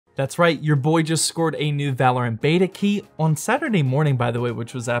That's right, your boy just scored a new Valorant beta key on Saturday morning, by the way,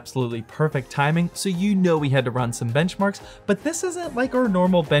 which was absolutely perfect timing, so you know we had to run some benchmarks, but this isn't like our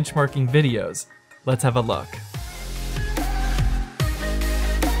normal benchmarking videos. Let's have a look.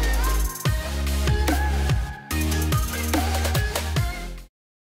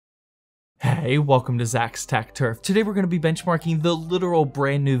 Hey, welcome to Zach's Tech Turf. Today we're going to be benchmarking the literal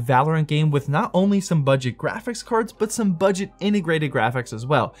brand new Valorant game with not only some budget graphics cards, but some budget integrated graphics as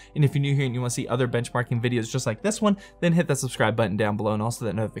well. And if you're new here and you want to see other benchmarking videos just like this one, then hit that subscribe button down below and also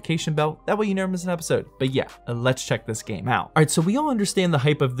that notification bell. That way you never miss an episode. But yeah, let's check this game out. All right, so we all understand the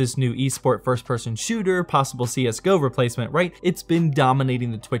hype of this new esport first-person shooter, possible CSGO replacement, right? It's been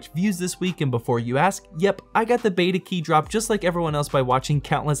dominating the Twitch views this week, and before you ask, yep, I got the beta key drop just like everyone else by watching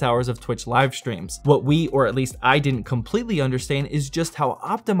countless hours of Twitch live streams. What we, or at least I, didn't completely understand is just how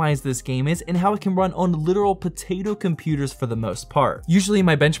optimized this game is and how it can run on literal potato computers for the most part. Usually in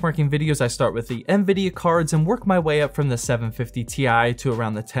my benchmarking videos, I start with the NVIDIA cards and work my way up from the 750 Ti to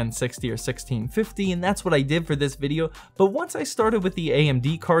around the 1060 or 1650, and that's what I did for this video. But once I started with the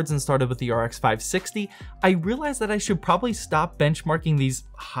AMD cards and started with the RX 560, I realized that I should probably stop benchmarking these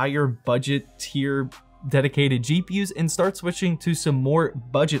higher budget tier dedicated GPUs and start switching to some more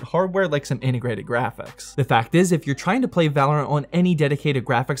budget hardware like some integrated graphics. The fact is, if you're trying to play Valorant on any dedicated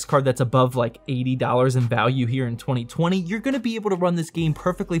graphics card that's above like $80 in value here in 2020, you're going to be able to run this game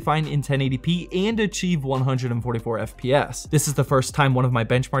perfectly fine in 1080p and achieve 144 FPS. This is the first time one of my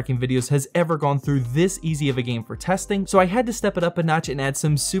benchmarking videos has ever gone through this easy of a game for testing, so I had to step it up a notch and add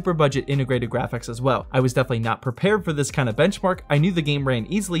some super budget integrated graphics as well. I was definitely not prepared for this kind of benchmark. I knew the game ran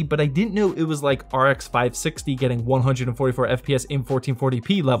easily, but I didn't know it was like RX 560 getting 144 FPS in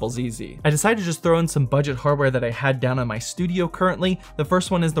 1440p levels easy. I decided to just throw in some budget hardware that I had down in my studio currently. The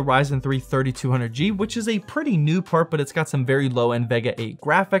first one is the Ryzen 3 3200G, which is a pretty new part, but it's got some very low-end Vega 8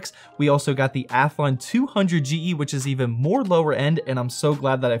 graphics. We also got the Athlon 200GE, which is even more lower end, and I'm so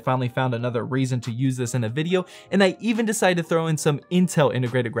glad that I finally found another reason to use this in a video, and I even decided to throw in some Intel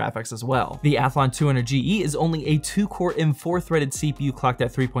integrated graphics as well. The Athlon 200GE is only a 2-core and 4-threaded CPU clocked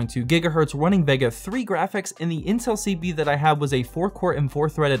at 3.2 GHz running Vega 3 graphics, and the Intel CPU that I had was a 4-core and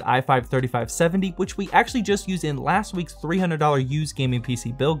 4-threaded i5-3570, which we actually just used in last week's $300 used gaming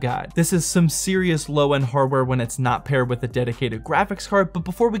PC build guide. This is some serious low-end hardware when it's not paired with a dedicated graphics card, but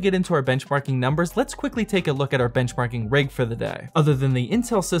before we get into our benchmarking numbers, let's quickly take a look at our benchmarking rig for the day. Other than the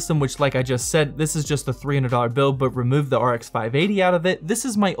Intel system, which like I just said, this is just a $300 build, but remove the RX 580 out of it, this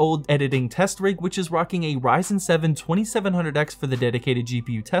is my old editing test rig, which is rocking a Ryzen 7 2700X for the dedicated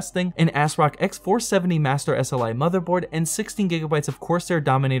GPU testing, an ASRock X470 Master SLI motherboard, and 16GB of Corsair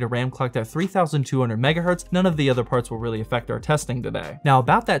Dominator RAM clocked at 3200 MHz. None of the other parts will really affect our testing today. Now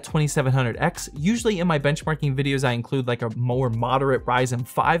about that 2700X, usually in my benchmarking videos I include like a more moderate Ryzen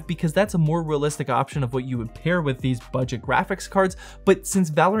 5 because that's a more realistic option of what you would pair with these budget graphics cards, but since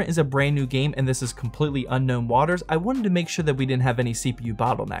Valorant is a brand new game and this is completely unknown waters, I wanted to make sure that we didn't have any CPU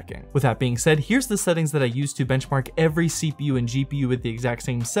bottlenecking. With that being said, here's the settings that I use to benchmark every CPU and GPU with the exact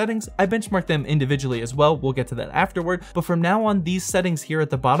same settings. I benchmark them individually as well, we'll get to that afterward, but from now on, these settings here at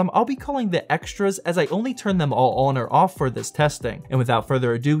the bottom, I'll be calling the extras as I only turn them all on or off for this testing. And without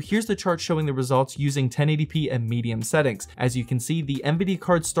further ado, here's the chart showing the results using 1080p and medium settings. As you can see, the NVIDIA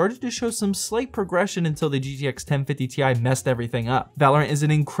card started to show some slight progression until the GTX 1050 Ti messed everything up. Valorant is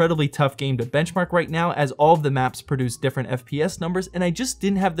an incredibly tough game to benchmark right now as all of the maps produce different FPS numbers, and I just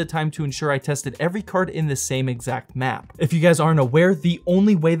didn't have the time to ensure I tested every card in the same exact map. If you guys aren't aware, the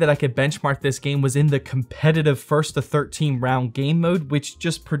only way that I could benchmark this game was in the competitive first to 13 round game mode, which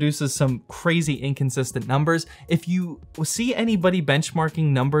just produces some crazy inconsistent numbers. If you see anybody benchmarking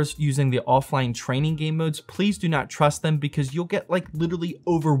numbers using the offline training game modes, please do not trust them because you'll get like literally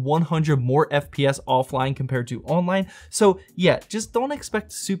over 100 more FPS offline compared to online. So yeah, just don't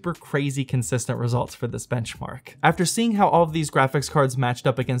expect super crazy consistent results for this benchmark. After seeing how all of these graphics cards matched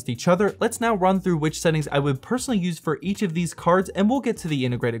up against each other, let's now run through which settings I would personally use for each of these cards, and we'll get to the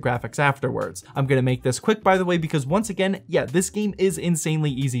integrated graphics afterwards. I'm gonna make this quick, by the way, because once again, yeah, this game is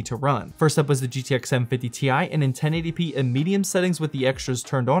insanely easy to run. First up was the GTX 750 Ti, and in 1080p and medium settings with the extras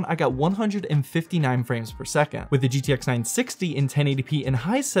turned on, I got 159 frames per second. With the GTX 960 in 1080p and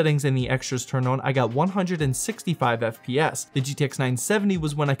high settings and the extras turned on, I got 165 FPS. The GTX 970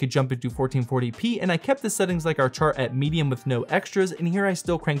 was when I could jump into 1440p, and I kept the settings like our chart at medium with no extras, and here I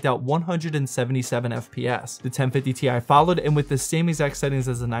still cranked out 177 FPS. The 1050 Ti followed, and with the same exact settings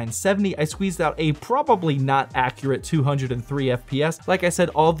as the 970, I squeezed out a probably not accurate 203 FPS. Like I said,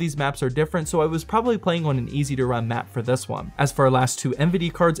 all of these maps are different, so I was probably playing on an easy to run map for this one. As for our last two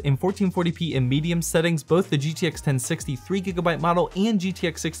NVIDIA cards, in 1440p in medium settings, both the GTX 1060 3GB model and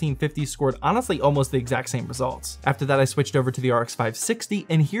GTX 1650 scored honestly almost the exact same results. After that, I switched over to the RX 560,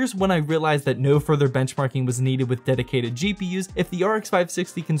 and here's when I realized that no further benchmarking was needed with dedicated GPUs. If the RX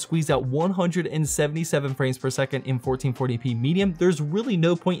 560 can squeeze out 177 frames per second in 1440p medium, there's really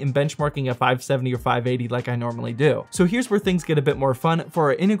no point in benchmarking a 570 or 580 like I normally do. So here's where things get a bit more fun. For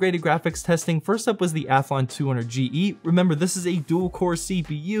our integrated graphics testing, first up was the Athlon 200GE. Remember, this is a dual-core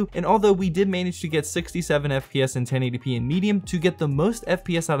CPU, and although we did manage to get 67 FPS in 1080p in medium, to get the most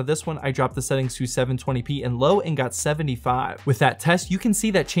FPS out of this one, I dropped the settings to 720p in low and got 75. With that test, you can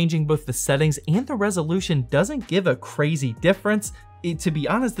see that changing both the settings and the resolution doesn't give a crazy difference. To be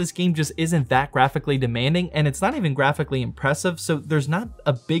honest, this game just isn't that graphically demanding, and it's not even graphically impressive, so there's not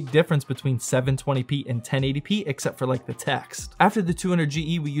a big difference between 720p and 1080p except for like the text. After the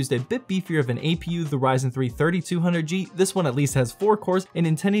 200GE, we used a bit beefier of an APU, the Ryzen 3 3200G. This one at least has 4 cores, and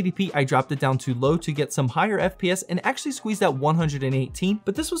in 1080p I dropped it down to low to get some higher FPS and actually squeezed out 118,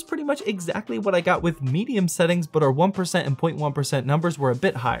 but this was pretty much exactly what I got with medium settings, but our 1% and 0.1% numbers were a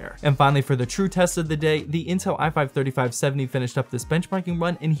bit higher. And finally, for the true test of the day, the Intel i5-3570 finished up this benchmarking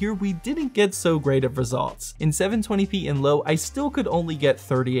run, and here we didn't get so great of results. In 720p in low, I still could only get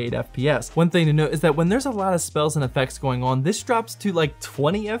 38 FPS. One thing to note is that when there's a lot of spells and effects going on, this drops to like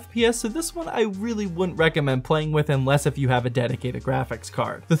 20 FPS, so this one I really wouldn't recommend playing with unless if you have a dedicated graphics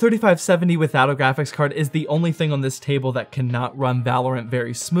card. The 3570 without a graphics card is the only thing on this table that cannot run Valorant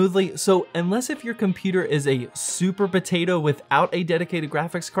very smoothly, so unless if your computer is a super potato without a dedicated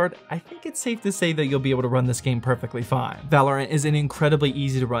graphics card, I think it's safe to say that you'll be able to run this game perfectly fine. Valorant is an incredibly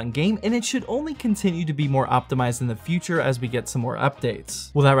easy to run game, and it should only continue to be more optimized in the future as we get some more updates.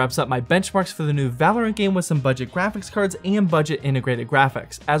 Well, that wraps up my benchmarks for the new Valorant game with some budget graphics cards and budget integrated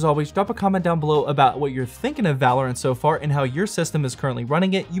graphics. As always, drop a comment down below about what you're thinking of Valorant so far and how your system is currently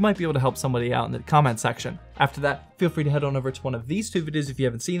running it. You might be able to help somebody out in the comment section. After that, feel free to head on over to one of these two videos if you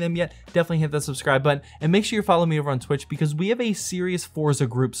haven't seen them yet. Definitely hit that subscribe button, and make sure you follow me over on Twitch because we have a serious Forza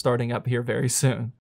group starting up here very soon.